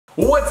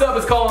What's up,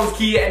 it's Colin's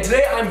Key, and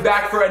today I'm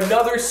back for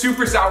another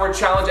super sour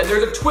challenge, and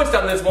there's a twist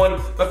on this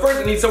one, but first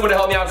I need someone to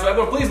help me out, so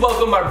everyone please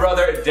welcome my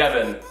brother,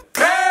 Devin.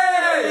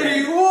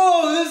 Hey!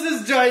 Whoa, this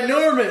is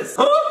ginormous!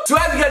 Huh? So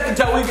as you guys can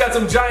tell, we've got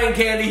some giant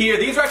candy here.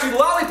 These are actually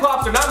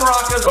lollipops, they're not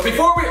maracas, but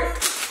before we...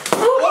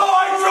 Oh,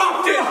 I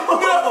dropped it!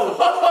 No!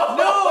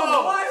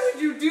 No, why would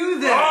you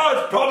do that? Oh,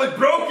 it's probably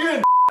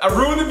broken! I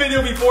ruined the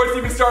video before it's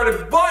even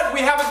started, but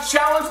we have a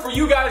challenge for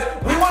you guys.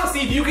 We want to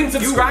see if you can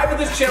subscribe to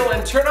this channel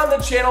and turn on the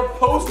channel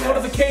post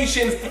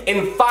notifications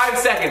in 5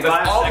 seconds.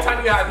 That's all the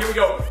time you have. Here we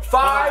go.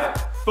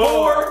 5,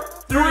 4,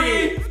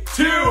 3,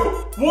 2,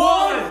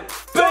 1,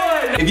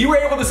 bang! If you were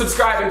able to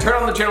subscribe and turn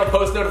on the channel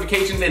post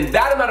notifications in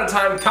that amount of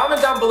time,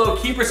 comment down below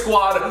Keeper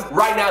Squad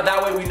right now.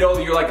 That way we know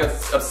that you're like a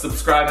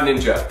subscribed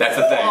ninja. That's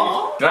the thing.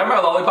 Aww. Did I have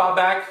my lollipop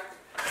back?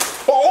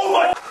 Oh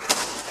my!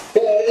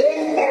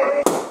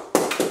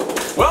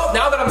 Well,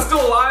 now that I'm still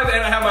alive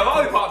and I have my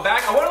lollipop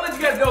back, I want to let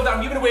you guys know that I'm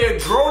giving away a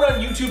drone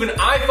on YouTube, an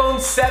iPhone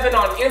 7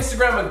 on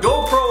Instagram, a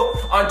GoPro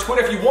on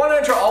Twitter. If you want to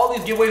enter all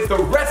these giveaways, the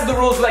rest of the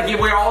rules for that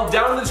giveaway are all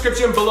down in the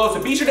description below, so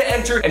be sure to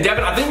enter. And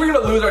Devin, I think we're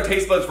going to lose our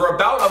taste buds for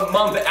about a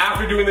month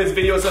after doing this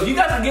video, so if you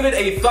guys can give it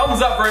a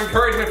thumbs up for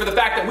encouragement for the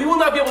fact that we will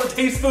not be able to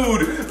taste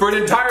food for an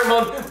entire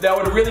month, that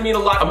would really mean a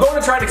lot. I'm going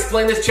to try and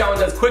explain this challenge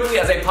as quickly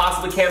as I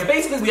possibly can.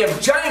 Basically, we have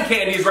giant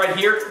candies right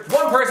here.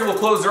 One person will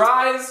close their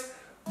eyes.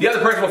 The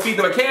other person will feed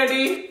them a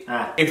candy.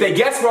 If they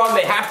guess wrong,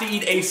 they have to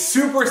eat a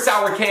super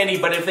sour candy,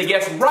 but if they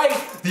guess right,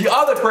 the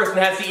other person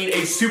has to eat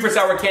a super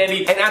sour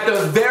candy, and at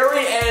the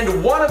very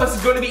end, one of us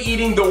is going to be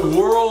eating the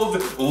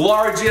world's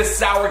largest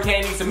sour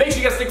candy, so make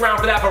sure you guys stick around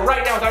for that. But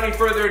right now, without any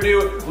further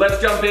ado,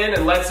 let's jump in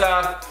and let's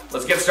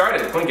get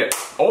started.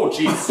 Oh,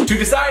 jeez. To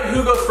decide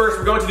who goes first,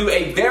 we're going to do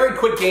a very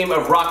quick game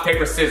of rock,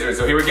 paper, scissors.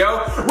 So here we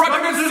go. Rock,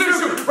 paper, scissors,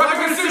 shoot! Rock,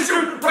 paper, scissors,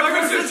 shoot! Rock,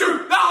 paper, scissors,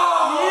 shoot!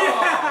 Oh!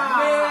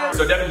 Yeah!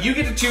 So Devin, you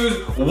get to choose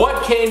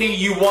what candy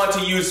you want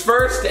to use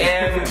first,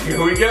 and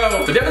here we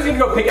go. So Devin's gonna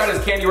go pick out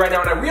his candy right now,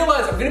 and I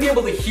realize I'm gonna be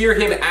able to hear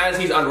him as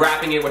he's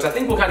unwrapping it, which I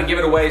think will kind of give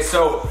it away.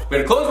 So I'm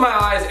gonna close my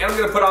eyes, and I'm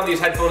gonna put on these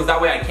headphones, that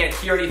way I can't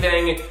hear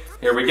anything.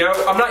 Here we go.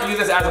 I'm not using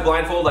this as a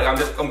blindfold, like I'm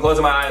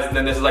closing my eyes, and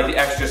then this is like the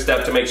extra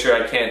step to make sure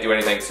I can't do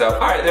anything. So,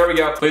 all right, there we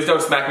go. Please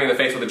don't smack me in the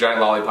face with a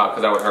giant lollipop,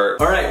 because that would hurt.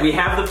 All right, we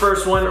have the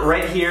first one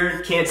right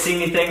here. Can't see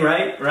anything,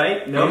 right?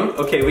 Right? No? Mm-hmm.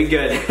 Okay, we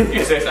good.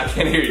 You say, I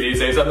can't hear you. Do you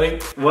say something?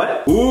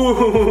 What?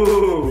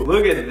 Ooh,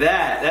 look at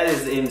that. That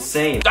is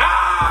insane.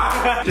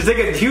 Ah! Just like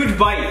a huge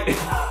bite.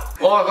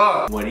 Oh my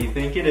god. What do you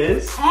think it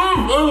is? It's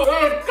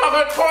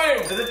chocolate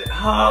cream!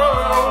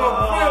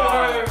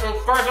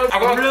 I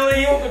got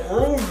Really? the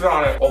grooves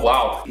on it. Oh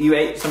wow. You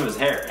ate some of his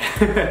hair.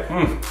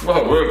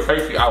 Oh, really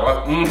tasty.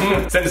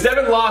 Since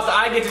Devin lost,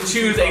 I get to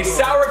choose a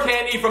sour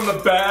candy from the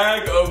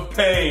bag of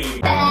pain.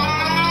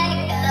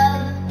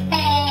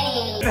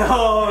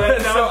 No,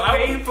 that's So so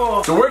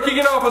painful. So we're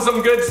kicking off with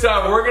some good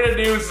stuff. We're gonna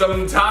do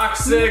some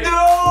toxic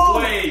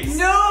waste.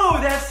 No,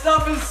 that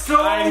stuff is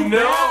so I know.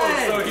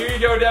 bad. So here you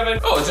go, Devin.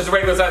 Oh, it's just a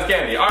regular sized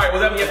candy. All right,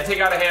 well then you have to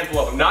take out a handful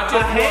of them. Not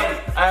just one,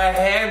 a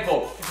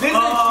handful. This is a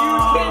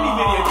huge candy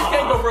video. You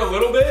can't go for a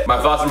little bit.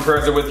 My thoughts and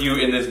prayers are with you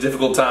in this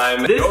difficult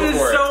time. This go is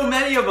for so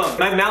many of them.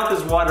 My mouth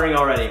is watering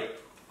already.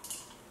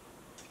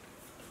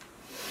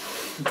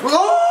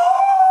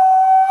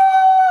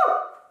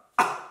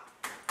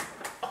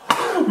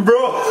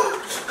 Bro,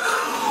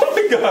 oh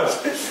my gosh,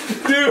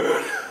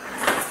 dude.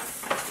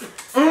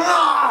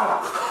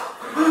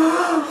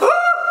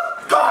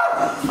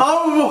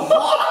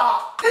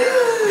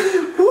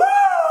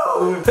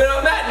 Woo! And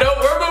on that note,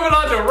 we're moving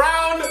on to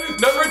round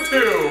number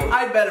 2.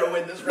 I better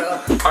win this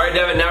round. All right,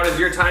 Devin, now it is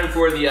your time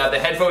for the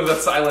headphones of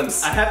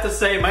silence. I have to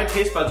say, my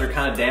taste buds are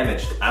kind of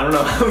damaged. I don't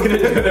know how I'm gonna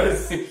do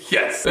this.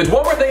 Yes. There's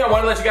one more thing I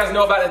want to let you guys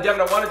know about, and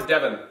Devin,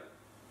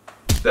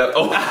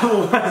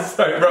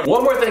 sorry, bro.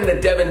 One more thing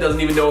that Devin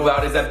doesn't even know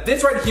about is that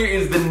this right here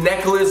is the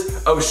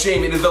necklace of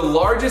shame. It is the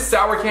largest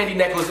sour candy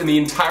necklace in the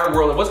entire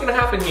world. And what's gonna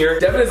happen here?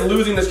 Devin is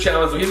losing this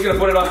challenge, so he's gonna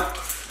put it on.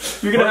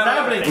 You're gonna What's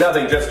happening?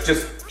 Nothing. Just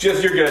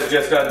you're good.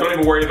 Just don't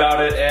even worry about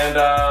it. And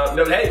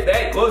no,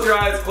 hey, close your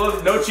eyes. Close.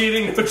 No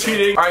cheating. No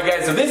cheating. All right,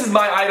 guys. So this is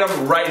my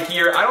item right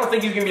here. I don't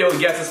think he's gonna be able to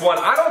guess this one.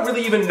 I don't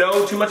really even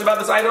know too much about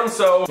this item.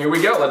 So here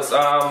we go. Let's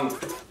What?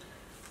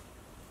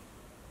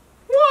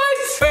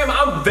 Fam,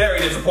 I'm very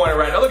disappointed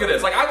right now. Look at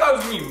this. Like, I thought it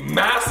was gonna be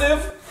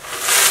massive.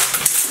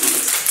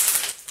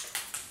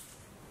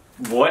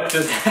 What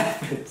just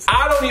happened?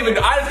 I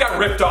just got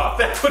ripped off.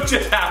 That's what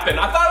just happened.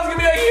 I thought it was gonna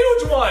be a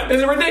huge one.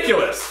 This is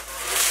ridiculous.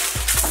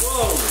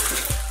 Whoa.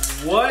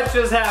 What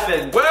just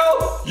happened?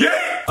 Well,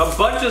 yeah. A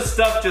bunch of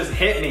stuff just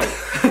hit me.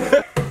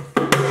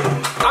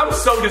 I'm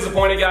so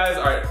disappointed, guys.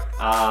 All right.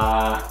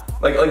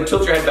 Like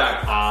tilt your head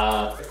back.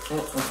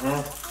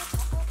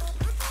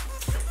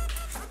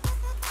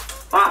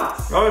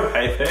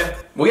 Okay.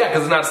 Well, yeah,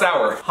 because it's not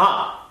sour.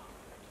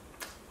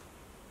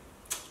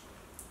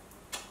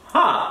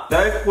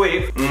 That's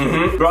sweet.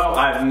 Bro,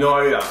 I have no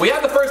idea. We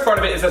have the first part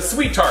of it is a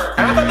sweet tart.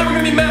 And I thought they were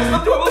gonna be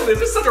massive. Look, look,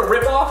 this is such a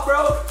rip-off,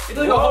 bro. It's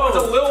like a whole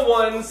bunch of little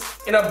ones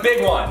in a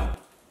big one.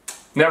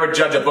 Never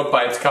judge a book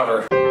by its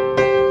cover.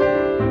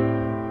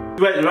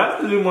 Wait, do I have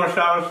to do more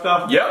shower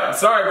stuff? Yep,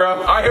 sorry, bro.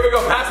 All right, here we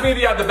go. Pass me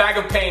the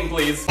bag of pain,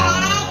 please.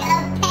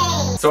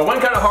 So I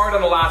went kind of hard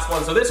on the last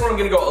one, so this one I'm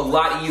gonna go a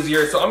lot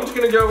easier. So I'm just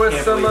gonna go with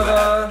some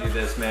of do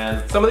this,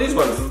 man. Some of these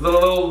ones, the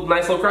little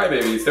nice little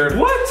crybabies.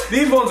 What?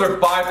 These ones are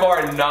by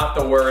far not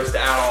the worst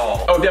at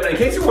all. Oh, Devin, in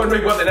case you're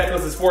wondering what the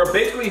necklace is for,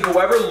 basically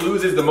whoever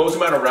loses the most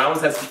amount of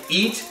rounds has to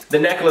eat the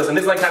necklace, and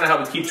this is like kind of how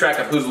we keep track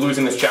of who's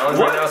losing this challenge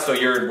right now. So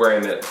you're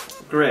wearing it.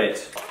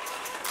 Great.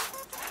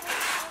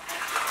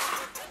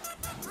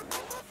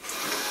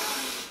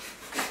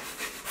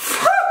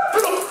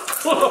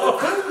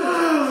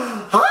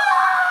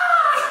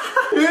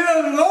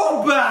 You're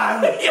so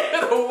bad.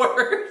 You're the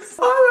worst.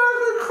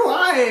 I'm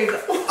crying.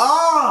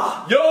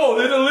 Oh. Yo,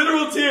 there's a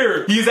literal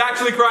tear. He's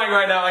actually crying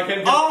right now. I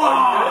can't get it.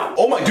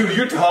 Oh my, dude,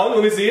 your tongue.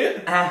 Let me see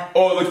it.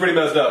 Oh, it looks pretty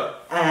messed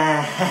up. All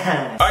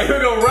right, here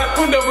we go.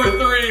 Round number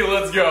 3.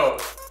 Let's go.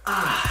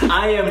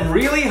 I am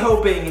really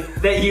hoping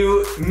that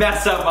you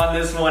mess up on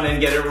this one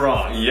and get it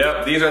wrong.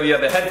 Yep, these are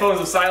the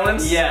headphones of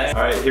silence. Yes.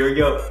 All right, here we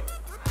go.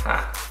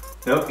 Ha.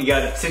 Nope, you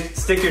gotta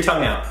stick your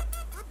tongue out.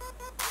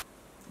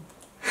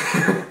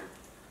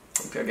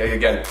 Okay,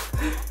 again.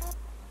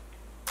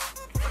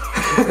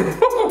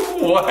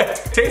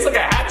 What? Tastes like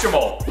a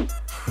Hatchimal.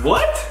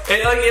 What?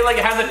 It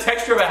has the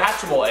texture of a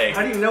Hatchimal egg.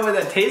 How do you know what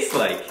that tastes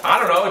like? I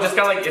don't know. It just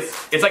kind of like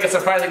it's like a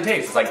surprising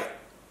taste. It's like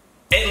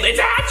it's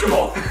a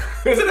Hatchimal.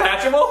 Is it a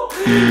Hatchimal?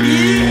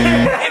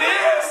 Yeah, it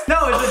is.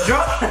 No, it's a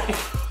drum.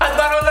 I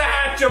thought it was a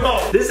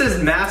Hatchimal. This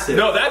is massive.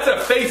 No, that's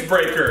a face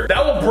breaker.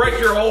 That will break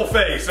your whole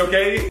face.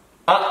 Okay.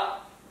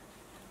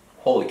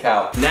 Holy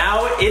cow.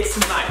 Now it's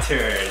my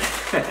turn.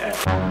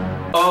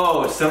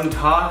 Oh, some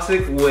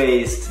toxic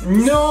waste.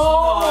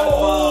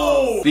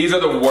 No! These are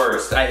the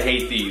worst. I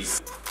hate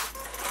these.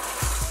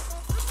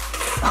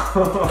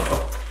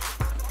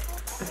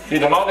 See,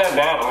 they're not that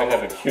bad. I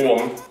have to chew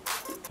them.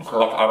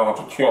 I don't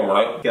have to chew them,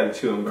 right? You gotta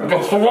chew them, bro.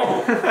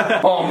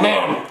 Oh,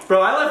 man.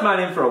 Bro, I left mine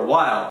in for a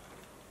while.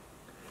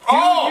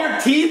 Oh! Dude,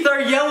 your teeth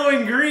are yellow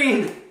and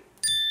green.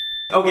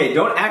 Okay,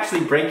 don't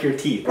actually break your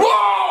teeth.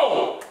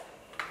 Whoa!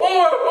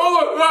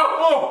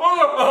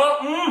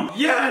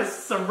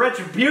 Yes, some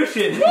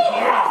retribution. Bro,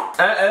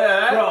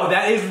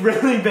 that is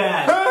really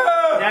bad.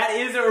 That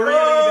is really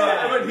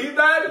bad. Are my teeth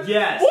bad?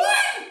 Yes.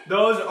 What?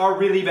 Those are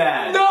really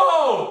bad.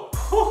 No!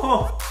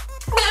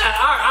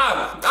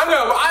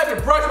 I have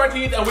to brush my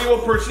teeth and we will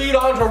proceed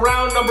on to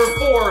round number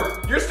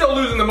 4. You're still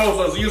losing the most,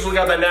 so you usually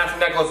got that nasty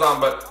necklace on,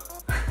 but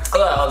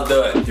let's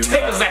do it.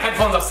 Take the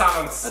headphones of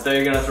silence. I thought you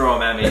were gonna throw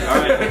them at me.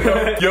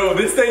 Alright. Yo,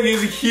 this thing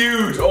is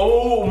huge.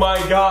 Oh my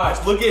gosh.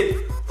 Look at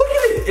it.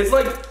 It's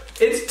like,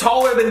 it's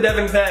taller than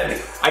Devin's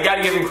head. I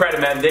gotta give him credit,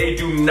 man. They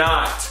do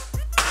not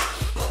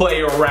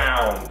play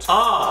around.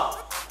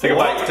 Take a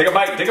bite, take a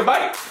bite, take a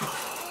bite.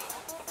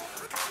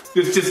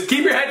 Just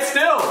keep your head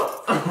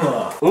still.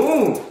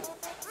 Ooh.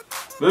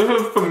 This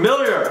is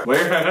familiar.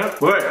 Wait a second.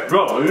 Wait,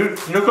 bro, is it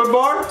Snicker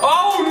bar?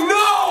 Oh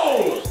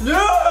no!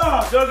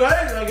 Yeah!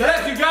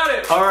 Yes, you got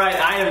it! Alright,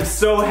 I am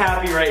so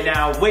happy right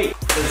now. Wait,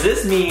 does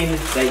this mean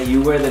that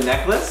you wear the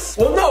necklace?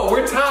 Well, no,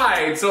 we're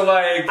tied, so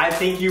like... I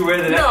think you wear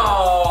the necklace.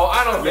 No,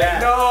 I don't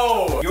think,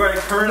 no! You are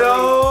currently...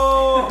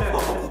 No!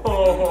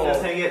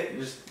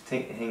 Just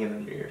hang it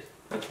under your ears.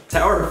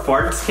 Sour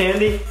farts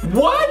candy?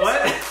 What?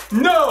 What?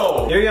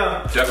 No! Here you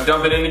go. Do you have to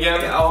dump it in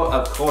again? Yeah, oh,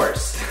 of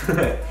course.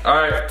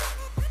 Alright.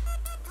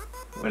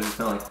 What does it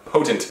smell like?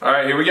 Potent.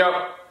 Alright, here we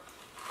go.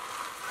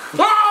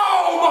 Oh!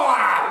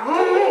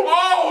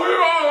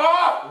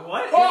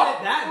 What? Is it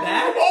that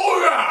bad? Oh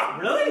yeah!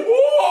 Really?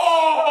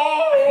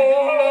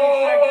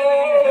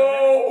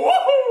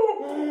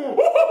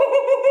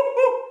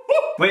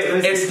 Wait,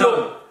 it's so...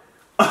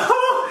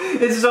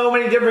 It's so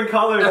many different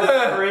colors.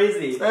 It's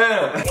crazy.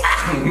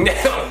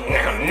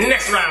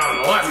 Next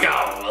round, let's go.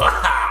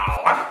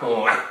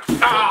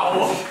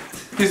 Ow!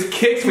 Just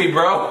kicked me,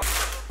 bro.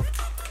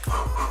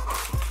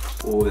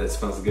 Oh, that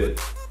smells good.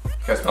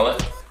 Can I smell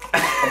it? I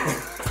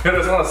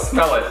just want to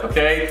smell it,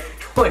 okay?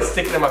 Don't like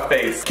stick it in my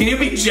face. Can you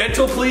be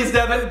gentle, please,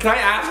 Devin? Can I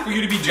ask for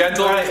you to be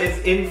gentle? Alright, it's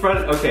in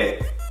front. Okay.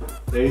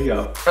 There you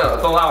go. Oh,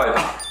 let's allow it.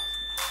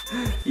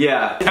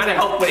 Yeah. It kind of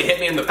helped when he hit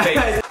me in the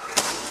face.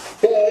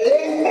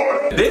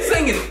 This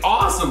thing is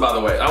awesome, by the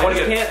way. I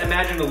can't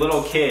imagine a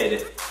little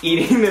kid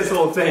eating this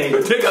whole thing. It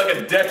would take like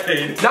a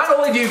decade. Not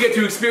only do you get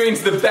to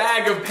experience the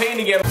bag of pain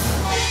again,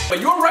 but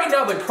you're right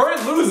now the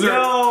current loser.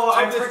 No,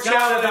 I of this forgot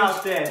challenge.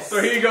 about this. So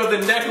here you go, the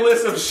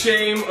necklace of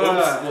shame. Oops,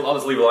 well, I'll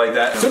just leave it like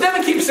that. So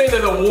Devin keeps saying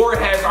that the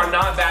Warheads are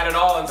not bad at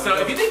all, and so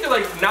if you think they're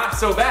like not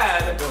so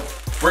bad,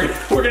 we're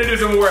gonna do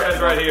some Warheads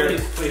right here.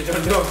 Please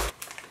don't do them.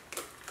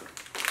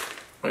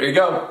 There you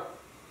go.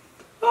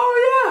 Oh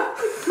yeah,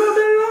 it's not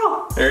bad at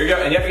all. There you go,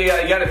 and you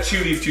gotta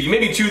chew these two. You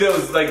maybe chew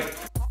those like.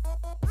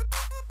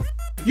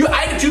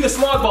 I had to chew the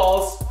smog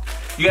balls.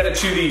 You gotta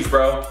chew these,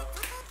 bro.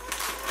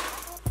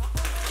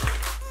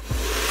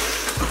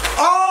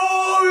 Oh.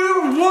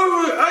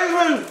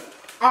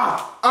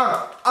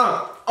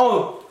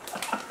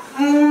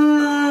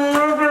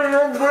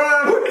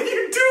 What are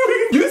you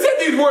doing? You said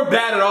these weren't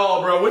bad at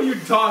all, bro. What are you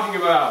talking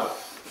about?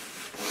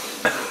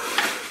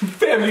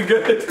 Damn, you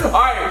good.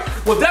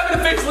 Alright, well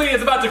Devin officially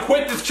is about to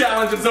quit this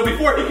challenge, and so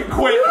before he can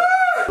quit,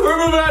 we're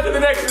moving on to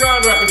the next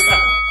round right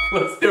now.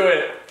 Let's do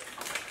it.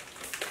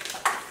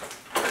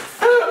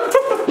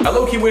 I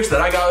low-key wish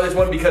that I got this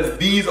one because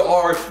these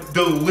are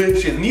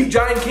delicious. And these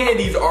giant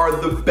candies are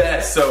the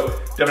best. So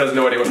Devin has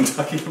no idea what I'm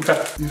talking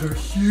about. These are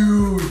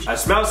huge. I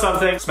smell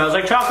something. Smells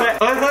like chocolate.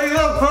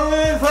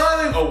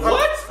 Oh,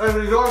 what? If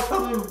you got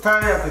something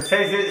patty, I have to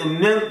taste it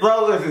in mint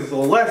blow. This is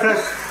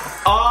delicious.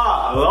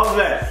 Ah, I love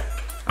this.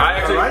 I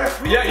actually,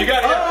 yeah, you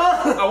got it.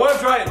 Yeah. I want to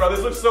try it, bro.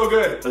 This looks so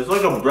good. It's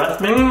like a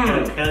breast milk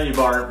and a candy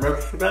bar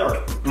mixed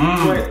together.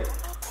 Wait.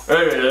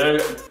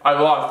 Hey, I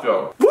lost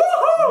though.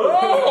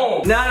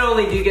 Woohoo! Not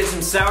only do you get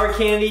some sour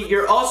candy,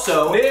 you're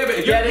also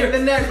getting the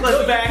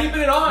necklace back.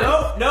 Keeping it on.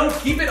 No,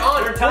 keep it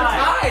on. We're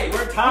tied.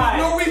 We're tied.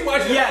 There's no reason I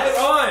should have it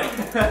on.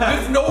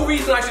 There's no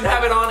reason I should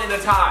have it on in a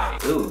tie.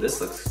 Ooh,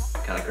 this looks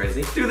kind of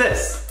crazy. Do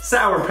this.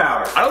 Sour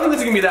power. I don't think this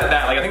is gonna be that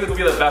bad. Like, I think this will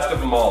be the best of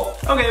them all.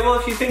 Okay, well,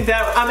 if you think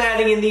that, I'm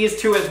adding in these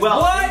two as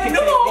well. What?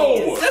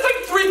 No! That's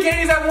like 3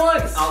 candies at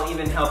once. I'll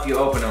even help you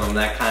open them,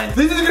 that kind.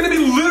 This is gonna be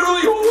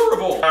literally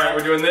horrible. All right,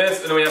 we're doing this,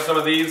 and then we have some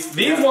of these.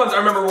 These ones, I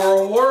remember,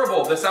 were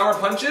horrible. The sour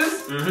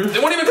punches, they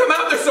won't even come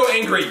out. They're so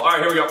angry. All right,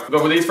 here we go. Go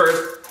for these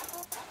first.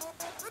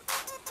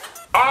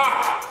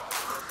 Ah!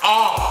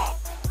 Ah!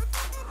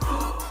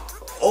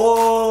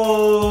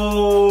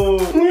 Oh!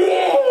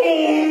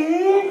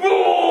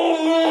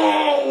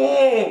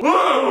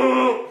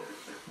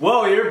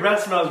 Whoa, your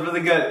breath smells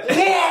really good.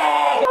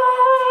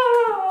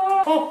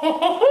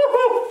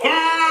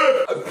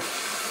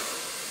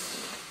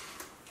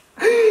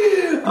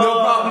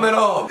 No problem at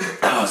all.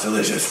 That was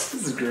delicious.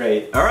 This is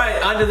great. All right,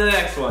 on to the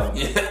next one.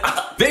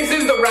 This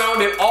is the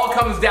round. It all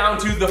comes down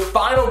to the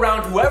final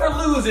round. Whoever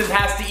loses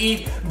has to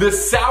eat the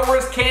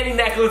sourest candy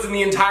necklace in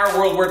the entire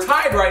world. We're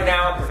tied right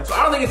now, so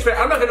I don't think it's fair.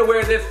 I'm not gonna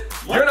wear this.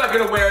 You're not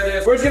gonna wear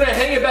this. We're just gonna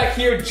hang it back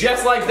here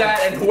just like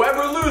that, and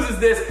whoever loses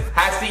this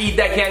has to eat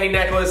that candy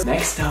necklace.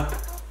 Next up,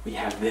 we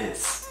have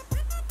this.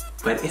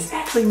 But it's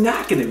actually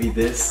not gonna be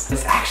this.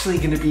 It's actually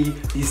gonna be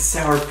these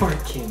sour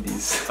fart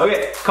candies.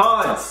 Okay,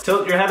 Collins,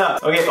 tilt your head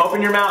up. Okay,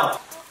 open your mouth.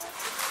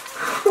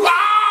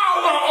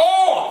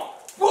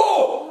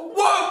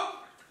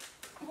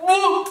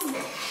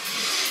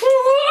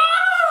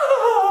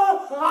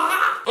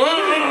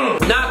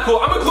 Not cool.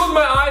 I'm gonna close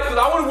my eyes because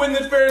I want to win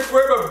this fair and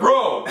square, but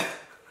bro,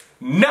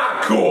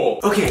 not cool.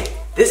 Okay,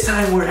 this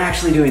time we're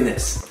actually doing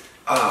this.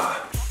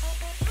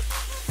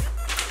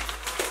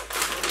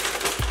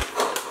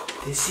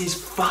 This is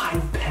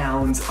 5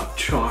 pounds of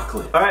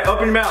chocolate. All right,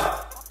 open your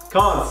mouth.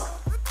 Collins.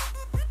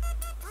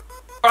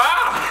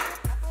 Ah!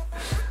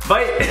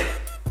 Bite.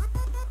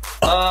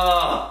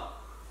 Ow.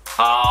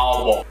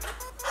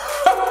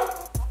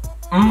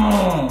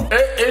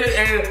 It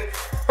is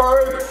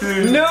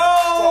hurting. No!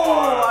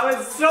 I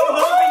was so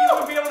hoping you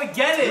would be able to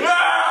get it.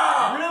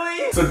 Yeah!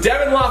 Really? So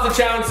Devin lost the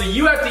challenge, so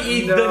you have to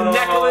eat the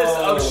necklace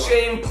of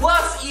shame,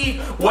 plus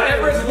eat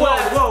whatever is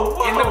left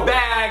in the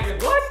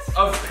bag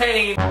of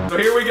pain. So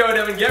here we go,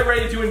 Devin. Get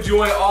ready to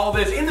enjoy all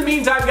this. In the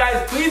meantime,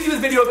 guys, please give this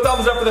video a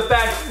thumbs up for the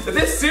fact that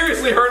this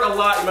seriously hurt a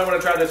lot. You might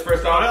want to try this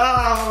first off.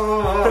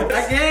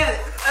 I can't.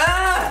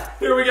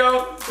 Here we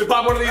go. We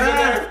pop one of these in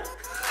there.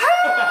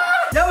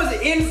 That was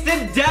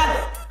instant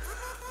death.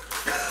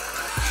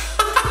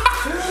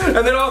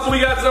 And then also we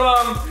got some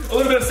a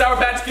little bit of Sour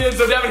Patch Kids.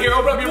 So Devin, here,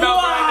 open up your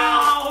mouth right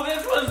now. Wow,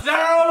 this was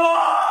terrible.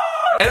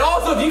 And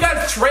also, if you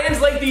guys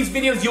translate these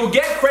videos, you'll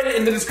get credit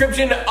in the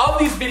description of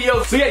these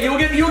videos. So yeah, you'll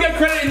get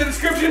credit in the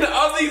description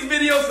of these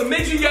videos. So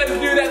make sure you guys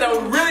do that. That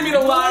would really mean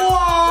a lot. So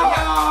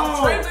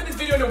yeah, translate this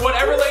video into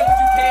whatever language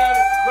you can.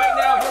 Right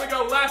now, here we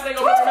go. Last thing,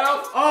 open up your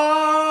mouth.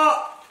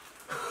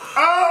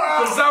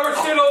 Some sour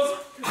Skittles.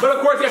 But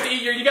of course you have to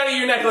eat you gotta eat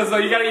your necklace though,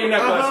 you gotta eat your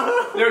necklace.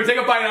 There, we take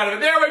a bite out of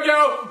it. There we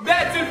go.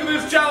 That's it for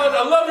this challenge.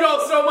 I love you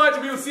all so much.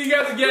 We will see you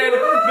guys again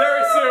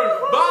very soon.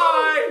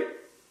 Bye.